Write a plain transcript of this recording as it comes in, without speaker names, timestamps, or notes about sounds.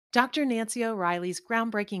Dr. Nancy O'Reilly's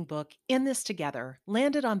groundbreaking book, In This Together,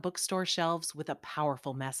 landed on bookstore shelves with a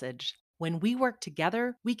powerful message. When we work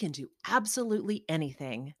together, we can do absolutely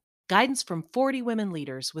anything. Guidance from 40 women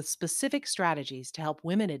leaders with specific strategies to help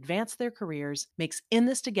women advance their careers makes In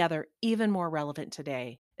This Together even more relevant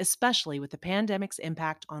today, especially with the pandemic's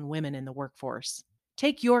impact on women in the workforce.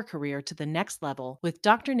 Take your career to the next level with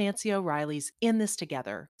Dr. Nancy O'Reilly's In This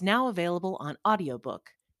Together, now available on audiobook.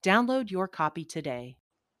 Download your copy today.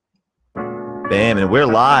 Bam, and we're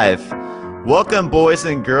live. Welcome, boys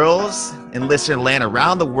and girls in listener land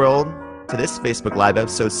around the world to this Facebook Live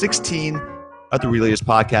episode 16 of the Real Leaders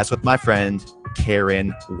Podcast with my friend,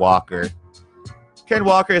 Karen Walker. Karen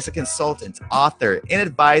Walker is a consultant, author, and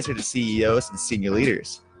advisor to CEOs and senior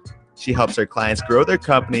leaders. She helps her clients grow their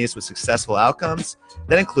companies with successful outcomes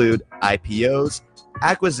that include IPOs,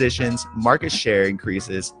 acquisitions, market share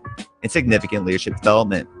increases, and significant leadership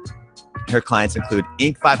development. Her clients include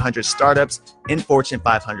Inc. 500 startups and Fortune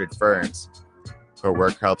 500 firms. Her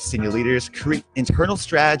work helps senior leaders create internal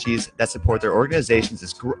strategies that support their organization's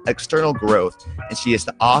external growth, and she is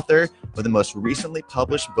the author of the most recently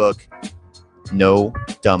published book, No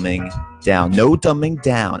Dumbing Down. No Dumbing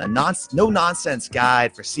Down, a no-nonsense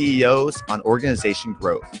guide for CEOs on organization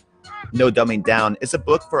growth. No Dumbing Down is a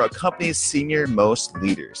book for a company's senior-most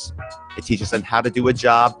leaders. It teaches them how to do a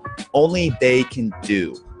job only they can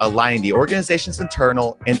do, aligning the organization's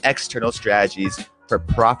internal and external strategies for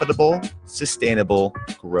profitable, sustainable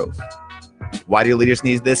growth. Why do leaders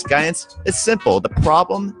need this guidance? It's simple. The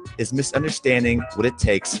problem is misunderstanding what it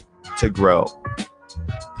takes to grow.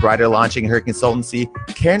 Prior to launching her consultancy,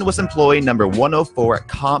 Karen was employee number 104 at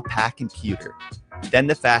Compaq Computer, then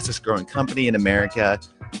the fastest growing company in America,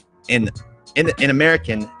 and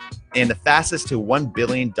the fastest to $1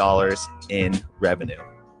 billion in revenue.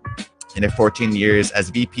 In her 14 years as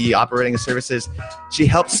VP Operating Services, she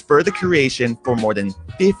helped spur the creation for more than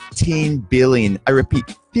 $15 billion, I repeat,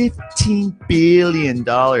 $15 billion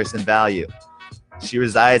in value. She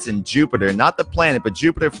resides in Jupiter, not the planet, but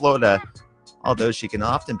Jupiter, Florida, although she can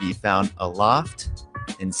often be found aloft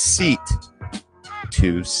in seat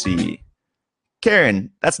 2C.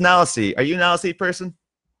 Karen, that's an aisle seat. Are you an aisle seat person?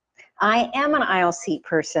 I am an aisle seat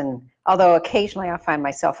person, although occasionally I find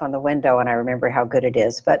myself on the window and I remember how good it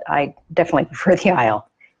is, but I definitely prefer the aisle.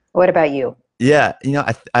 What about you? Yeah,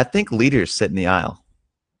 I think leaders sit in the aisle.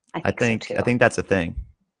 I think so too. I think that's a thing.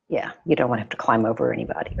 Yeah, you don't want to have to climb over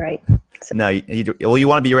anybody, right? So. No, you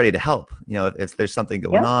want to be ready to help. If there's something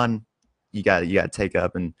going on, you got to take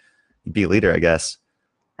up and be a leader, I guess.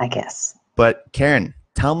 But Karen,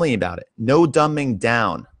 tell me about it. No Dumbing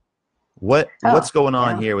Down. What's going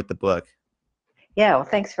on here with the book? Yeah, well,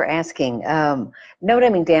 thanks for asking. No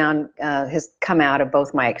Dumbing Down has come out of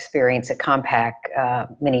both my experience at Compaq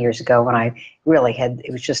many years ago when I really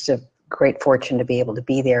it was just a great fortune to be able to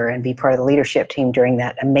be there and be part of the leadership team during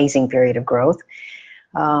that amazing period of growth.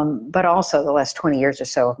 But also the last 20 years or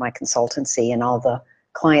so of my consultancy and all the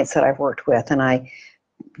clients that I've worked with. And I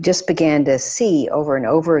just began to see over and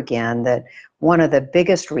over again that one of the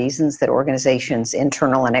biggest reasons that organizations'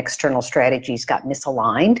 internal and external strategies got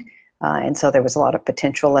misaligned, and so there was a lot of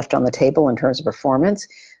potential left on the table in terms of performance,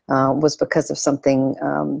 was because of something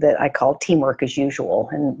that I call teamwork as usual.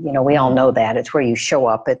 And we all know that. It's where you show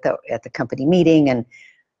up at the company meeting and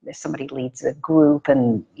somebody leads a group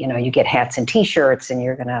and you get hats and t-shirts and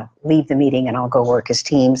you're going to leave the meeting and all go work as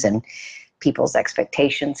teams, and people's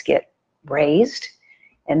expectations get raised.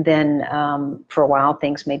 And then for a while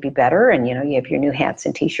things may be better, and you have your new hats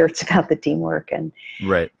and t-shirts about the teamwork, and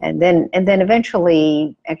right. And then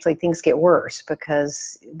eventually, actually things get worse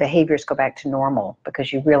because behaviors go back to normal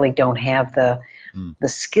because you really don't have the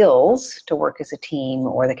skills to work as a team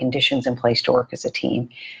or the conditions in place to work as a team.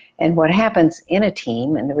 And what happens in a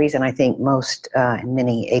team, and the reason I think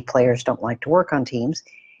many A players don't like to work on teams,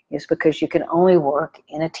 is because you can only work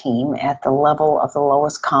in a team at the level of the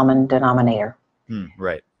lowest common denominator.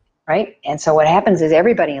 Right. Right? And so what happens is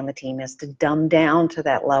everybody on the team has to dumb down to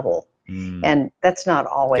that level. And that's not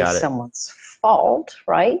always someone's fault,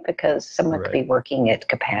 right? Because someone could be working at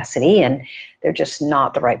capacity and they're just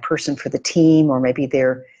not the right person for the team, or maybe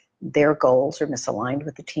their goals are misaligned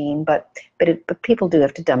with the team. But people do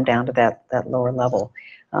have to dumb down to that lower level.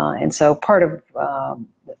 And so part of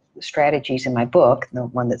the strategies in my book, the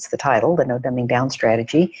one that's the title, the No Dumbing Down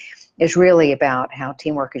Strategy, is really about how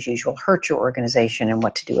teamwork as usual hurts your organization and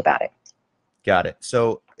what to do about it. Got it.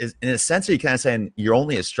 So in a sense, are you kind of saying you're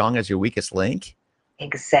only as strong as your weakest link?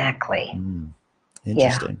 Exactly.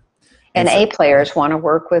 Interesting. Yeah. And A players want to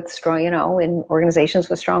work with strong, in organizations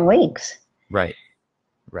with strong leagues. Right.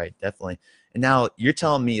 Definitely. And now you're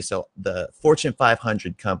telling me, so the Fortune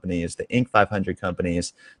 500 companies, the Inc. 500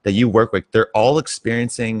 companies that you work with, they're all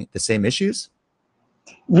experiencing the same issues?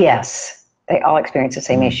 Yes, they all experience the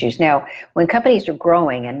same issues. Now, when companies are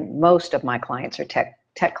growing, and most of my clients are tech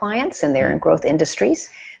clients, and they're in growth industries,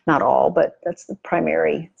 not all, but that's the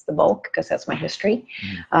primary, it's the bulk, because that's my history.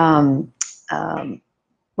 Um,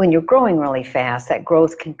 when you're growing really fast, that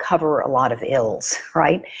growth can cover a lot of ills,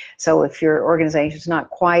 right? So if your organization is not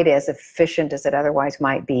quite as efficient as it otherwise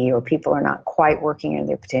might be, or people are not quite working in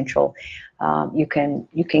their potential, you can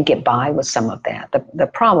get by with some of that. The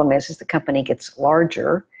problem is the company gets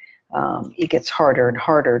larger, it gets harder and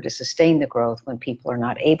harder to sustain the growth when people are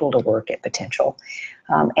not able to work at potential,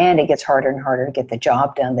 and it gets harder and harder to get the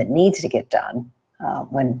job done that needs to get done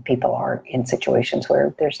when people are in situations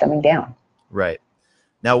where they're dumbing down. Right.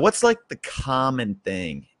 Now, what's like the common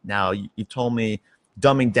thing? Now, you told me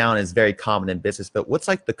dumbing down is very common in business, but what's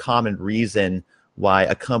like the common reason why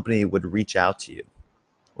a company would reach out to you?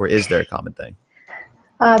 Or is there a common thing?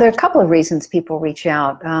 There are a couple of reasons people reach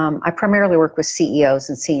out. I primarily work with CEOs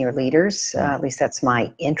and senior leaders. At least that's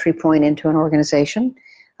my entry point into an organization.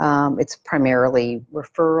 It's primarily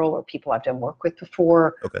referral or people I've done work with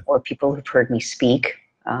before, or people who've heard me speak.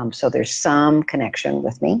 So there's some connection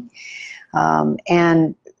with me.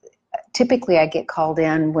 And typically I get called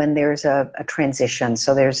in when there's a transition.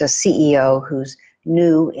 So there's a CEO who's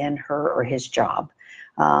new in her or his job.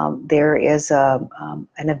 There is an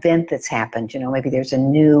event that's happened. Maybe there's a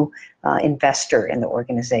new investor in the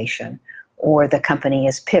organization, or the company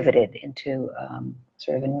has pivoted into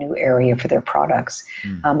sort of a new area for their products,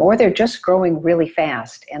 or they're just growing really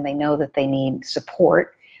fast and they know that they need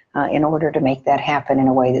support in order to make that happen in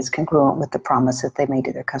a way that's congruent with the promise that they made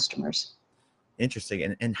to their customers.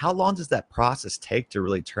 Interesting. And how long does that process take to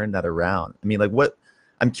really turn that around? I mean,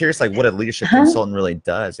 I'm curious, what a leadership consultant really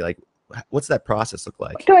does. What's that process look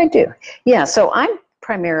like? What do I do? Yeah, so I'm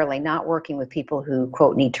primarily not working with people who,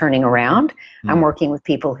 quote, need turning around. I'm working with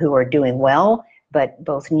people who are doing well, but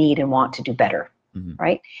both need and want to do better,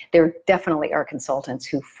 right? There definitely are consultants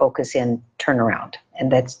who focus in turnaround,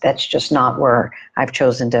 and that's just not where I've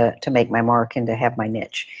chosen to make my mark and to have my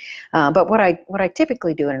niche. But what I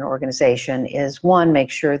typically do in an organization is, one,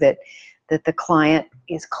 make sure that the client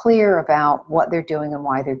is clear about what they're doing and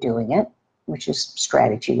why they're doing it, which is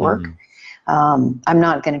strategy work. I'm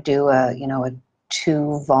not going to do a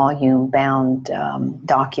 2-volume bound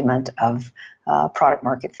document of product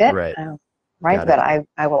market fit, right? But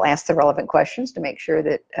I will ask the relevant questions to make sure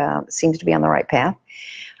that it seems to be on the right path.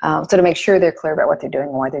 So to make sure they're clear about what they're doing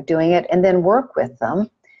and why they're doing it, and then work with them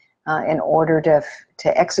in order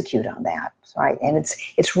to execute on that, right? And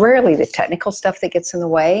it's rarely the technical stuff that gets in the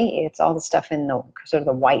way. It's all the stuff in the sort of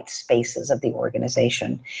the white spaces of the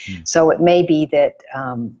organization. So it may be that,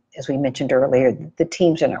 as we mentioned earlier, the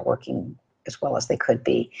teams are not working as well as they could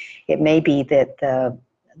be. It may be that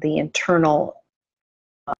the internal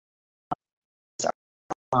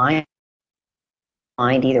are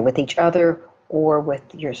aligned either with each other or with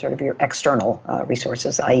your external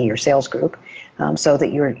resources, i.e. your sales group, so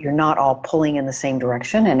that you're not all pulling in the same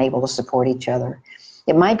direction and able to support each other.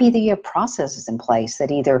 It might be that you have processes in place that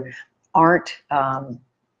either aren't,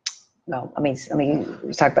 let me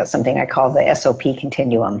talk about something I call the SOP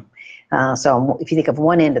continuum. So if you think of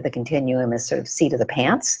one end of the continuum as sort of seat of the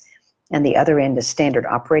pants, and the other end is standard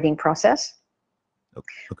operating process.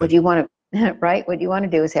 What you want to, right? What you want to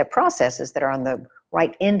do is have processes that are on the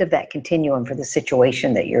right end of that continuum for the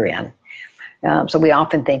situation that you're in. So we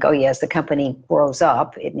often think, oh yes, the company grows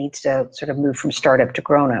up, it needs to sort of move from startup to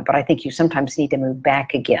grown up. But I think you sometimes need to move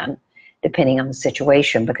back again, depending on the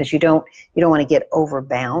situation, because you don't want to get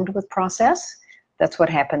overbound with process. That's what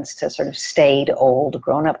happens to sort of staid, old,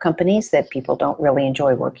 grown-up companies that people don't really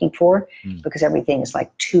enjoy working for, because everything is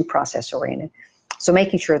like too process-oriented. So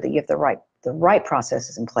making sure that you have the right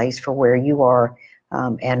processes in place for where you are,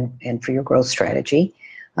 and for your growth strategy.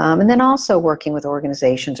 And then also working with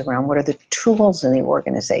organizations around what are the tools in the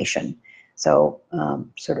organization. So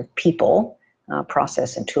sort of people,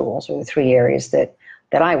 process, and tools are the 3 areas that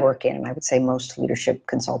I work in, and I would say most leadership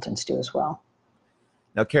consultants do as well.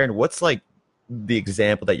 Now, Karen, what's like the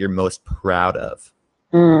example that you're most proud of?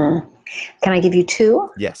 Can I give you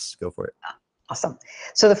 2? Yes, go for it. Awesome.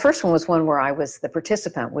 So the first one was one where I was the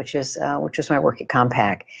participant, which is my work at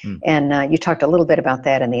Compaq. And you talked a little bit about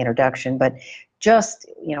that in the introduction, but just,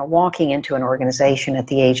 walking into an organization at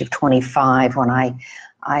the age of 25, when I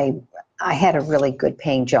had a really good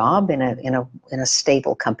paying job in a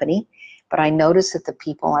stable company, but I noticed that the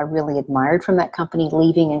people I really admired from that company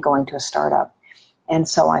leaving and going to a startup. And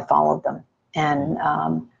so I followed them. And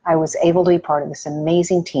I was able to be part of this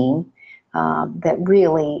amazing team that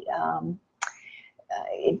really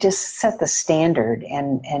it just set the standard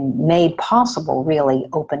and made possible really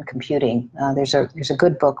open computing. There's a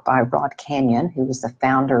good book by Rod Canyon, who was the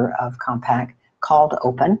founder of Compaq, called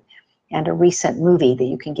Open, and a recent movie that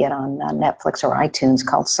you can get on Netflix or iTunes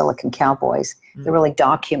called Silicon Cowboys that really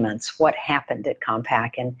documents what happened at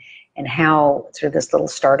Compaq and how sort of this little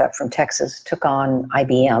startup from Texas took on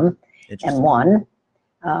IBM and won,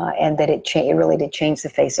 and that it really did change the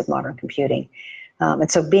face of modern computing.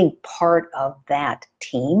 And so being part of that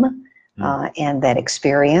team and that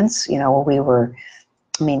experience, we were,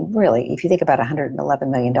 I mean, really, if you think about $111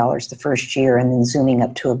 million the first year and then zooming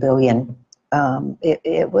up to $1 billion,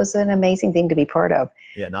 it was an amazing thing to be part of.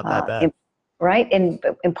 Yeah, not that bad. Right? And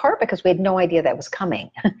in part because we had no idea that was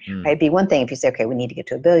coming. Right? It'd be one thing if you say, okay, we need to get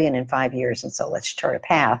to $1 billion in 5 years, and so let's chart a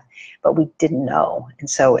path. But we didn't know. And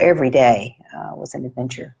so every day was an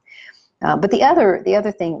adventure. But the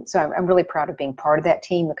other thing, so I'm really proud of being part of that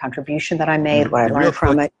team, the contribution that I made, what I learned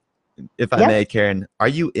from it. If I may, Karen, are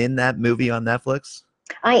you in that movie on Netflix?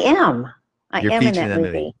 I am. You're am in featured that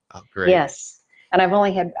movie. Oh, great. Yes. And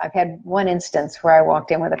I've had one instance where I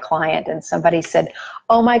walked in with a client and somebody said,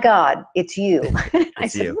 "Oh my God, it's you." I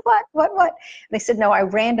said, you. What? And they said, "No, I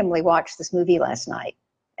randomly watched this movie last night."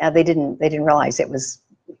 They didn't realize it was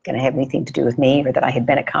going to have anything to do with me or that I had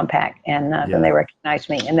been at Compaq, and then they recognized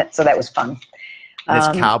me, and so that was fun. And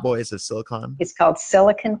it's Cowboys of Silicon? It's called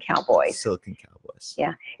Silicon Cowboys. Silicon Cowboys.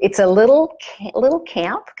 Yeah, it's a little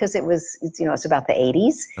camp because it's about the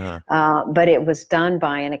 80s, but it was done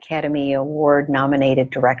by an Academy Award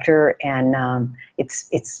nominated director, and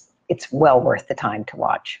it's well worth the time to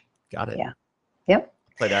watch. Got it. Yeah. Yep.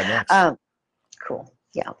 Play that next. Cool.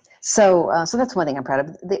 Yeah. So that's one thing I'm proud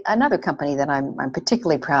of. Another company that I'm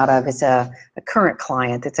particularly proud of is a current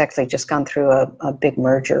client that's actually just gone through a big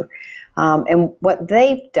merger. And what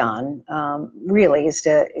they've done really is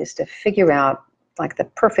to figure out like the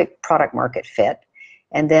perfect product market fit.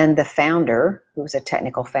 And then the founder, who was a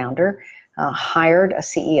technical founder, hired a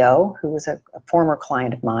CEO who was a former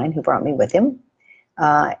client of mine who brought me with him.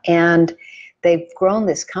 And they've grown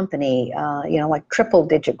this company, like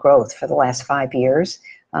triple-digit growth for the last 5 years.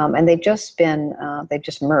 And they've just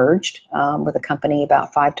merged with a company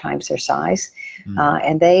about 5 times their size,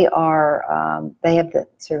 and they have the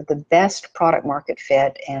sort of the best product market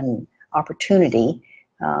fit and opportunity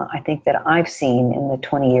I think that I've seen in the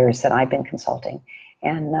 20 years that I've been consulting,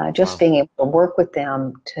 and being able to work with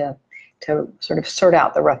them to sort of sort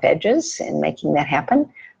out the rough edges and making that happen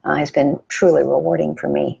has been truly rewarding for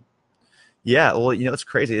me. Yeah, well, it's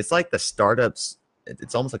crazy. It's like the startups.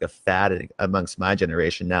 It's almost like a fad amongst my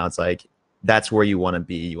generation now. It's like that's where you want to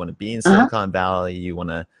be. You want to be in Silicon Valley. You want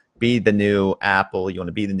to be the new Apple. You want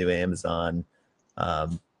to be the new Amazon.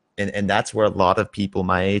 And that's where a lot of people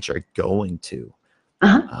my age are going to.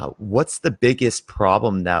 What's the biggest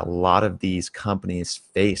problem that a lot of these companies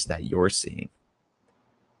face that you're seeing?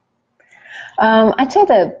 I'd say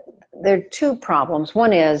that there are 2 problems.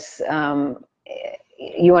 One is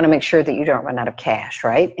you want to make sure that you don't run out of cash,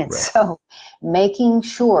 right? And so making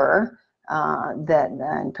sure that,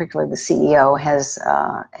 and particularly the CEO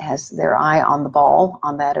has their eye on the ball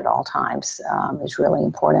on that at all times is really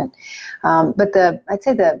important. But I'd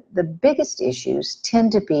say the biggest issues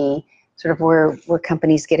tend to be sort of where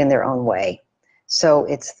companies get in their own way. So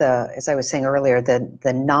it's as I was saying earlier,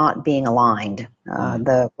 the not being aligned,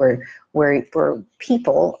 where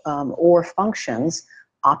people or functions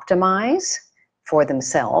optimize for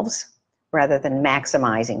themselves rather than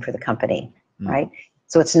maximizing for the company, right?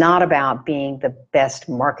 So it's not about being the best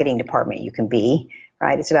marketing department you can be,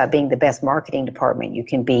 right? It's about being the best marketing department you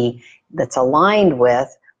can be that's aligned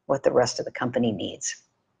with what the rest of the company needs.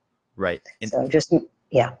 Right. And so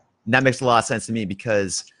that makes a lot of sense to me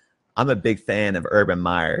because I'm a big fan of Urban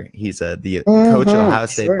Meyer. He's the coach of Ohio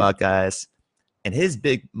State Buckeyes, and his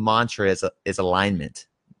big mantra is alignment,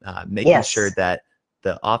 making sure that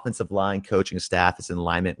the offensive line coaching staff is in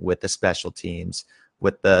alignment with the special teams,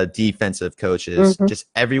 with the defensive coaches, just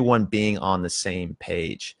everyone being on the same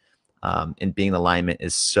page. And being in alignment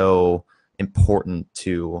is so important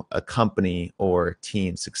to a company or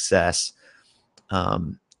team success.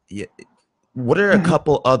 What are a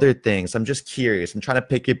couple other things? I'm just curious. I'm trying to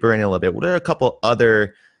pick your brain a little bit. What are a couple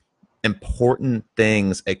other important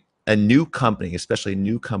things a new company, especially a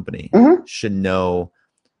new company, should know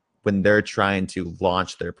when they're trying to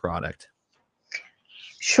launch their product?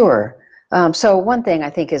 Sure. So one thing I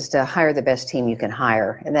think is to hire the best team you can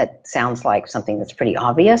hire, and that sounds like something that's pretty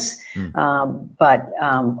obvious. But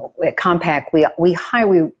at Compaq,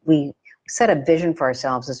 we set a vision for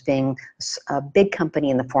ourselves as being a big company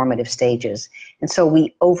in the formative stages. And so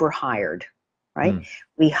we overhired, right?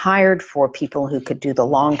 We hired for people who could do the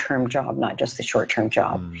long-term job, not just the short-term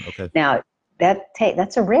job. Okay. Now,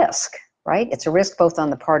 that's a risk, right? It's a risk both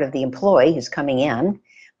on the part of the employee who's coming in,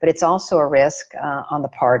 but it's also a risk on the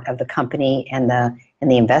part of the company and the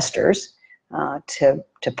investors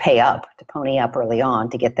to pay up, to pony up early on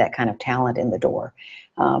to get that kind of talent in the door.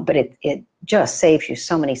 But it just saves you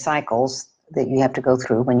so many cycles that you have to go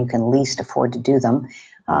through when you can least afford to do them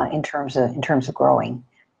in terms of growing.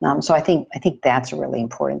 So I think that's a really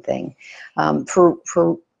important thing. For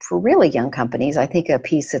really young companies, I think a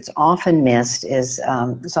piece that's often missed is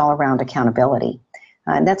all around accountability,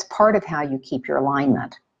 and that's part of how you keep your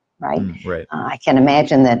alignment. Right. Right. I can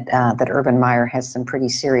imagine that Urban Meyer has some pretty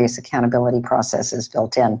serious accountability processes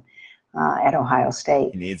built in at Ohio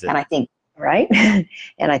State. He needs it. And I think, right?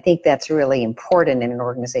 And I think that's really important in an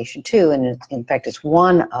organization too. And in fact, it's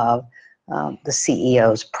one of the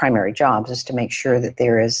CEO's primary jobs is to make sure that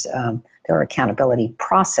there are accountability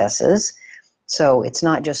processes. So it's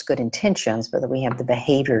not just good intentions, but that we have the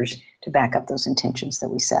behaviors to back up those intentions that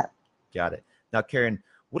we set. Got it. Now, Karen,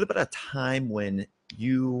 what about a time when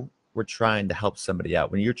you were trying to help somebody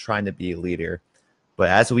out, when you're trying to be a leader, but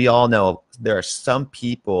as we all know, there are some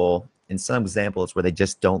people and some examples where they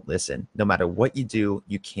just don't listen. No matter what you do,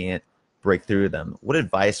 you can't break through them. What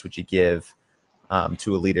advice would you give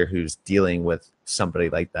to a leader who's dealing with somebody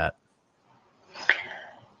like that?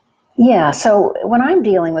 Yeah, so when I'm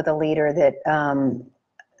dealing with a leader that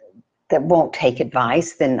won't take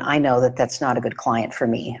advice, then I know that that's not a good client for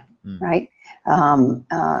me, right?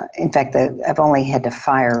 In fact, I've only had to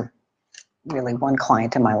fire really one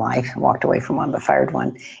client in my life, walked away from one, but fired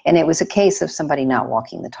one. And it was a case of somebody not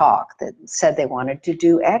walking the talk, that said they wanted to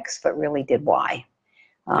do X, but really did Y.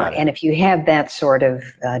 And if you have that sort of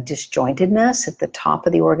disjointedness at the top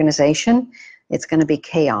of the organization, it's going to be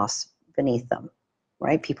chaos beneath them,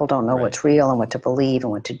 right? People don't know what's real and what to believe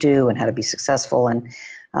and what to do and how to be successful. And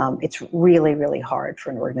it's really, really hard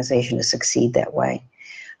for an organization to succeed that way.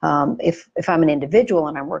 If I'm an individual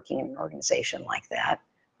and I'm working in an organization like that,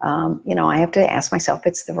 I have to ask myself if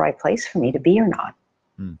it's the right place for me to be or not.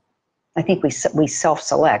 I think we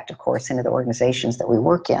self-select, of course, into the organizations that we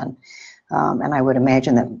work in. And I would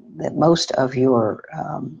imagine that most of your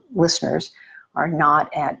listeners are not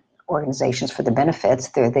at organizations for the benefits.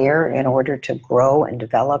 They're there in order to grow and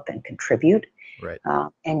develop and contribute. Right.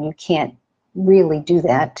 And you can't really do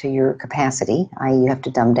that to your capacity, i.e. you have to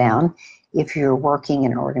dumb down if you're working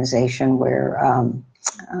in an organization where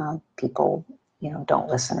people don't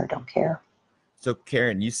listen or don't care. So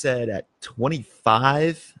Karen, you said at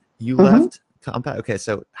 25 you left Compaq. Okay,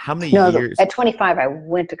 so how many years? At 25 I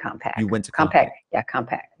went to Compaq. You went to Compaq. Yeah,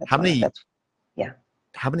 Compaq.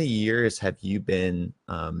 How many years have you been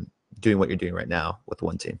doing what you're doing right now with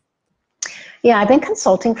One Team? Yeah, I've been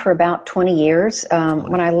consulting for about 20 years.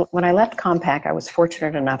 When I left Compaq, I was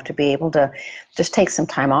fortunate enough to be able to just take some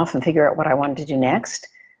time off and figure out what I wanted to do next.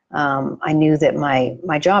 I knew that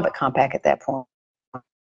my job at Compaq at that point,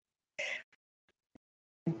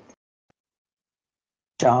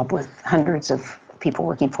 job with hundreds of people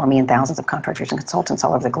working for me and thousands of contractors and consultants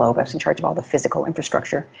all over the globe. I was in charge of all the physical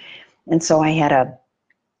infrastructure. And so I had a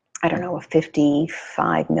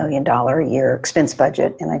 $55 million a year expense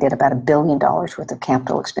budget, and I did about $1 billion worth of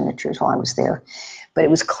capital expenditures while I was there. But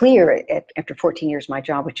it was clear after 14 years, my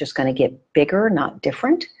job was just going to get bigger, not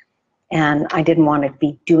different. And I didn't want to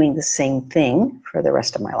be doing the same thing for the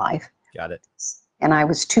rest of my life. Got it. And I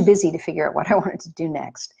was too busy to figure out what I wanted to do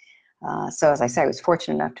next. So as I said, I was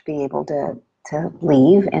fortunate enough to be able to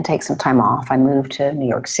leave and take some time off. I moved to New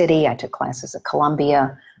York City. I took classes at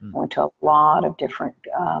Columbia. I went to a lot of different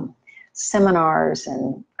seminars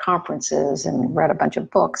and conferences and read a bunch of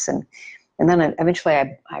books. And then eventually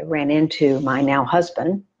I ran into my now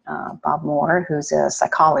husband, Bob Moore, who's a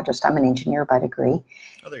psychologist. I'm an engineer by degree.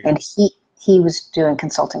 And he was doing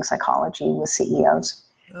consulting psychology with CEOs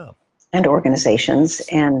and organizations,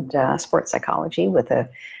 and sports psychology with a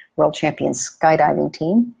world champion skydiving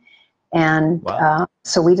team. And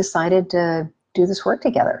so we decided to do this work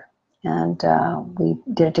together. And we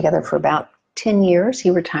did it together for about 10 years. He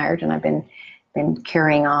retired, and I've been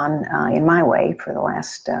carrying on in my way for the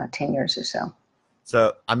last 10 years or so.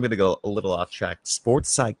 So I'm going to go a little off track. Sports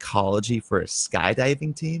psychology for a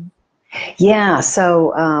skydiving team? Yeah,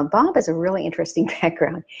 so Bob has a really interesting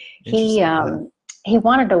background. He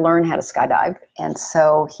wanted to learn how to skydive, and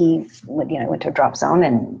so he went to a drop zone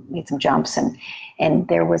and made some jumps, and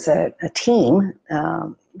there was a team.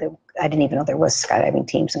 I didn't even know there was skydiving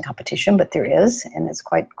teams in competition, but there is, and it's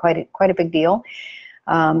quite a big deal.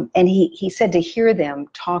 And he said to hear them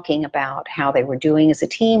talking about how they were doing as a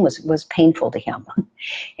team was painful to him.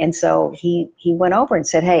 And so he went over and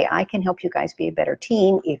said, hey, I can help you guys be a better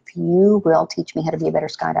team if you will teach me how to be a better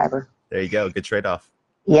skydiver. There you go. Good trade-off.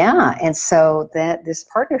 Yeah, and so that this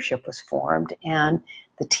partnership was formed, and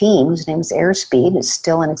the team, whose name is Airspeed, is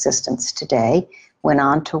still in existence today, went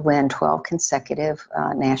on to win 12 consecutive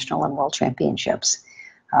national and world championships.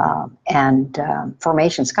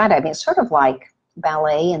 Formation skydiving is sort of like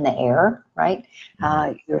ballet in the air, right?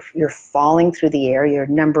 You're falling through the air. Your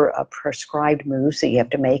number of prescribed moves that you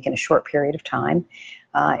have to make in a short period of time.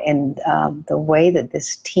 The way that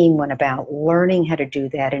this team went about learning how to do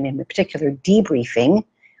that, and in particular debriefing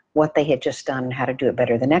what they had just done and how to do it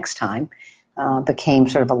better the next time, became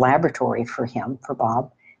sort of a laboratory for him, for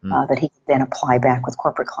Bob, that he could then apply back with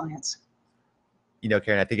corporate clients. You know,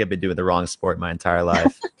 Karen, I think I've been doing the wrong sport my entire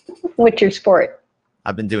life. What's your sport?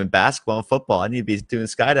 I've been doing basketball and football. I need to be doing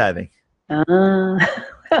skydiving.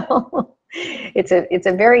 Well, it's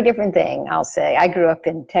a very different thing, I'll say. I grew up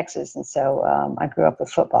in Texas, and so I grew up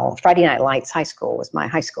with football. Friday Night Lights High School was my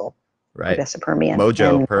high school. Right. Odessa Permian.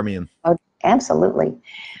 Mojo Permian. Absolutely.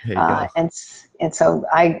 There you go. And so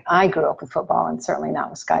I grew up with football, and certainly not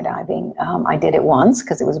with skydiving. I did it once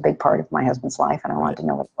because it was a big part of my husband's life, and I wanted to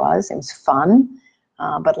know what it was. It was fun.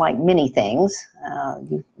 But like many things,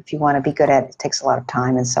 if you want to be good at it, it takes a lot of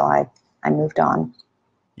time. And so I moved on.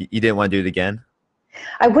 You didn't want to do it again?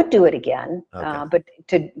 I would do it again, Okay.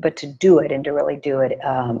 but to do it and to really do it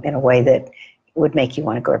in a way that would make you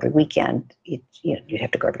want to go every weekend, you'd have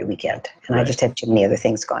to go every weekend. And Right. I just had too many other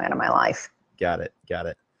things going on in my life. Got it.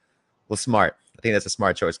 Well, smart. I think that's a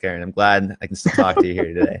smart choice, Karen. I'm glad I can still talk to you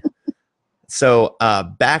here today. So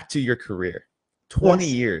back to your career. 20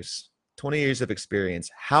 Yes. years. 20 years of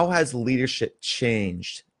experience. How has leadership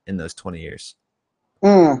changed in those 20 years?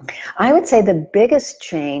 I would say the biggest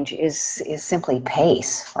change is simply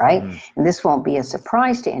pace, right? And this won't be a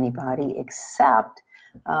surprise to anybody, except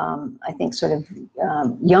I think sort of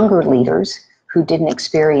younger leaders who didn't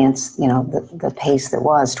experience, the pace that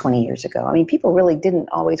was 20 years ago. I mean, people really didn't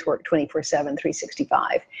always work 24/7,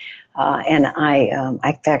 365. And I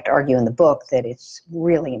in fact, argue in the book that it's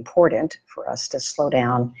really important for us to slow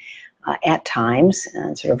down at times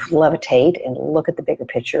and sort of levitate and look at the bigger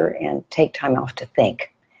picture and take time off to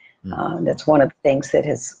think. That's one of the things that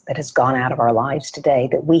has gone out of our lives today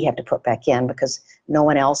that we have to put back in, because no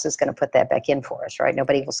one else is going to put that back in for us, right?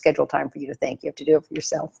 Nobody will schedule time for you to think. You have to do it for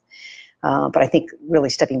yourself. But I think really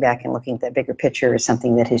stepping back and looking at that bigger picture is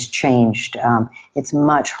something that has changed. It's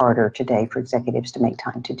much harder today for executives to make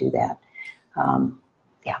time to do that.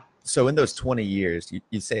 So in those 20 years,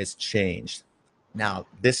 you say it's changed. Now,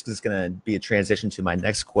 this is going to be a transition to my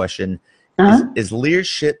next question. Is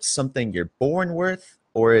leadership something you're born with,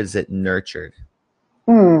 or is it nurtured?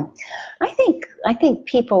 I think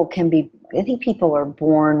people are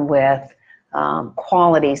born with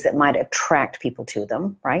qualities that might attract people to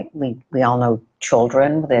them, right? We all know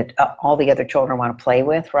children that all the other children want to play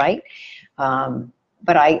with, right?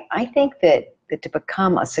 But I think that to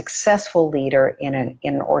become a successful leader in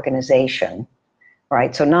an organization,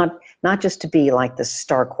 right? So not just to be like the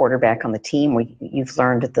star quarterback on the team where you've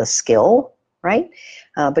learned the skill, right?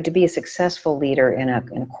 But to be a successful leader in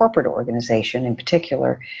a corporate organization in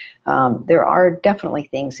particular, there are definitely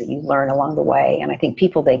things that you learn along the way. And I think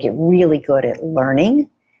they get really good at learning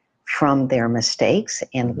from their mistakes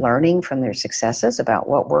and learning from their successes about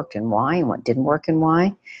what worked and why and what didn't work and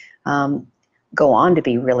why, go on to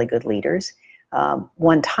be really good leaders.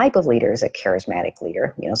 One type of leader is a charismatic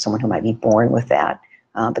leader, someone who might be born with that.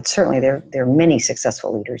 But certainly there are many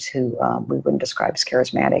successful leaders who we wouldn't describe as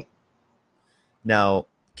charismatic. Now,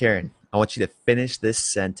 Karen, I want you to finish this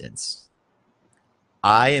sentence.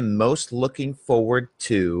 I am most looking forward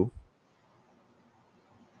to...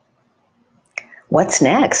 What's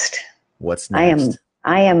next? What's next?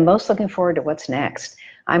 I am most looking forward to what's next.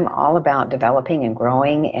 I'm all about developing and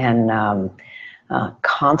growing and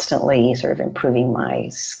constantly sort of improving my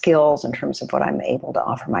skills in terms of what I'm able to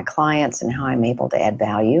offer my clients and how I'm able to add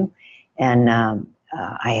value. And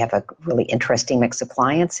I have a really interesting mix of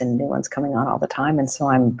clients and new ones coming on all the time. And so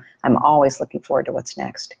I'm always looking forward to what's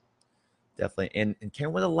next. Definitely. And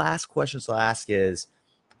Karen, one of the last questions I'll ask is,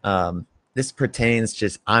 this pertains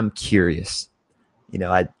just, I'm curious.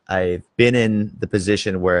 I've been in the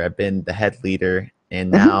position where I've been the head leader, and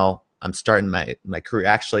now I'm starting my career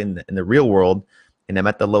actually in the real world, and I'm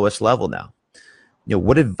at the lowest level now.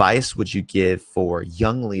 What advice would you give for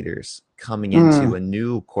young leaders coming into a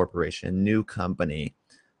new corporation, a new company,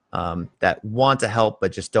 that want to help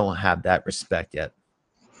but just don't have that respect yet?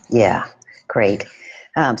 Yeah, great.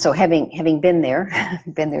 So having been there,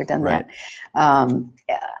 done Right. that.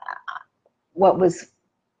 What was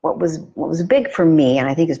big for me, and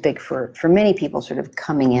I think is big for many people, sort of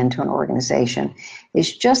coming into an organization,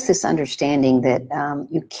 is just this understanding that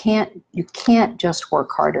you can't just work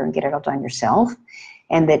harder and get it all done yourself,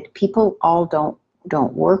 and that people all don't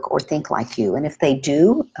work or think like you, and if they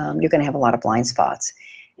do, you're going to have a lot of blind spots.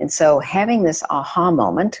 And so having this aha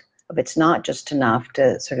moment of it's not just enough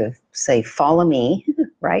to sort of say, follow me,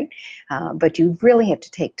 right? But you really have to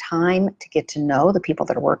take time to get to know the people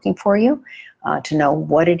that are working for you, to know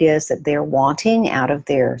what it is that they're wanting out of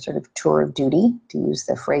their sort of tour of duty, to use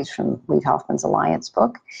the phrase from Reid Hoffman's Alliance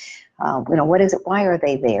book. What is it? Why are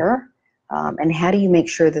they there? And how do you make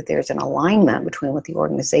sure that there's an alignment between what the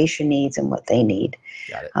organization needs and what they need?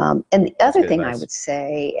 Got it. And the That's other good thing advice. I would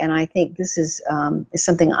say, and I think this is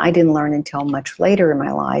something I didn't learn until much later in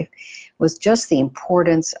my life, was just the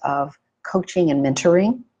importance of coaching and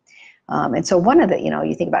mentoring. And so one of the,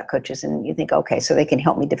 you think about coaches and you think, okay, so they can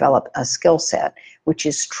help me develop a skill set, which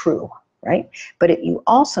is true, right? But you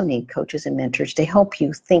also need coaches and mentors to help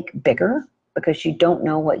you think bigger, because you don't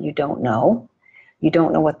know what you don't know. You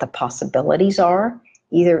don't know what the possibilities are,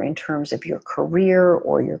 either in terms of your career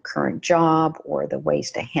or your current job or the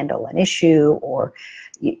ways to handle an issue, or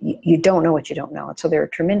you don't know what you don't know. And so there are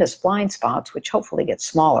tremendous blind spots, which hopefully get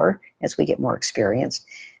smaller as we get more experienced.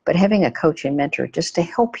 But having a coach and mentor just to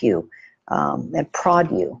help you and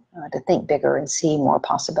prod you to think bigger and see more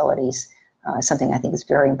possibilities is something I think is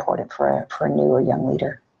very important for a new or young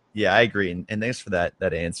leader. Yeah, I agree. And thanks for that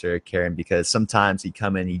answer, Karen, because sometimes you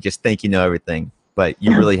come in, you just think you know everything, but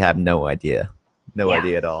you really have no idea. No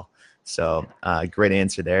idea at all. So great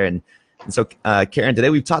answer there. And so, Karen, today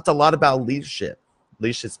we've talked a lot about leadership.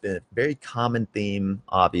 Leadership's been a very common theme,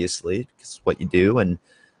 obviously, because it's what you do. And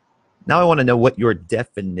now I want to know what your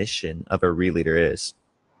definition of a real leader is.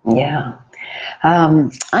 Yeah.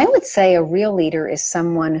 I would say a real leader is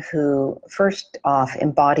someone who, first off,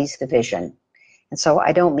 embodies the vision. And so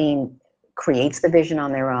I don't mean creates the vision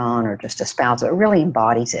on their own or just espouses it, really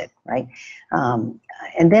embodies it, right?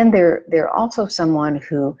 And then they're also someone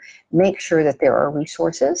who makes sure that there are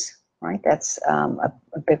resources, right? That's a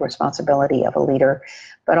big responsibility of a leader,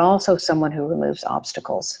 but also someone who removes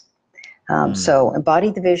obstacles. So embody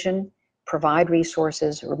the vision, provide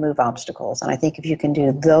resources, remove obstacles. And I think if you can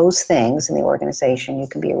do those things in the organization, you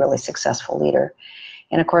can be a really successful leader.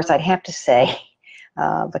 And of course, I'd have to say,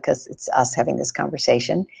 because it's us having this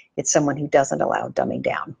conversation, it's someone who doesn't allow dumbing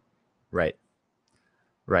down. Right.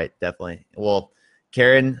 Right. Definitely. Well,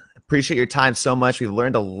 Karen, appreciate your time so much. We've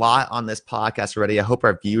learned a lot on this podcast already. I hope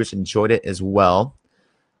our viewers enjoyed it as well.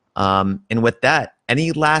 And with that,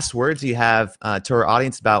 any last words you have to our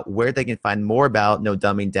audience about where they can find more about No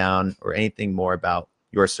Dumbing Down or anything more about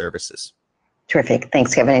your services? Terrific.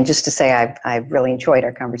 Thanks, Kevin. And just to say, I've really enjoyed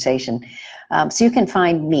our conversation. So you can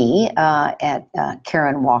find me at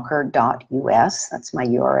KarenWalker.us. That's my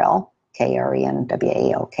URL,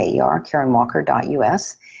 KarenWalker,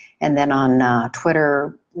 KarenWalker.us. And then on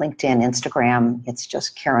Twitter, LinkedIn, Instagram, it's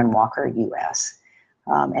just Karen Walker US.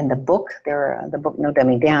 And the book No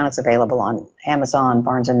Dumbing Down is available on Amazon,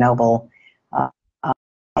 Barnes and Noble,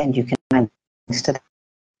 and you can find links to that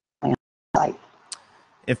on the site.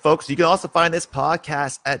 And folks, you can also find this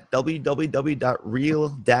podcast at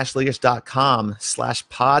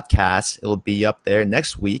www.real-leaders.com/podcast. It'll be up there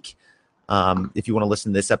next week if you want to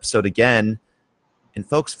listen to this episode again. And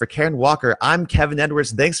folks, for Karen Walker, I'm Kevin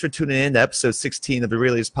Edwards. Thanks for tuning in to episode 16 of the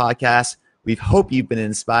Real Leaders Podcast. We hope you've been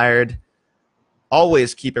inspired.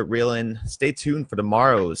 Always keep it real, and stay tuned for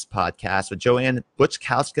tomorrow's podcast with Joanne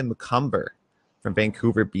Butchkowska-McCumber from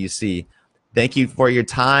Vancouver, BC. Thank you for your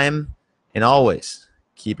time, and always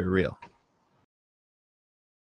keep it real.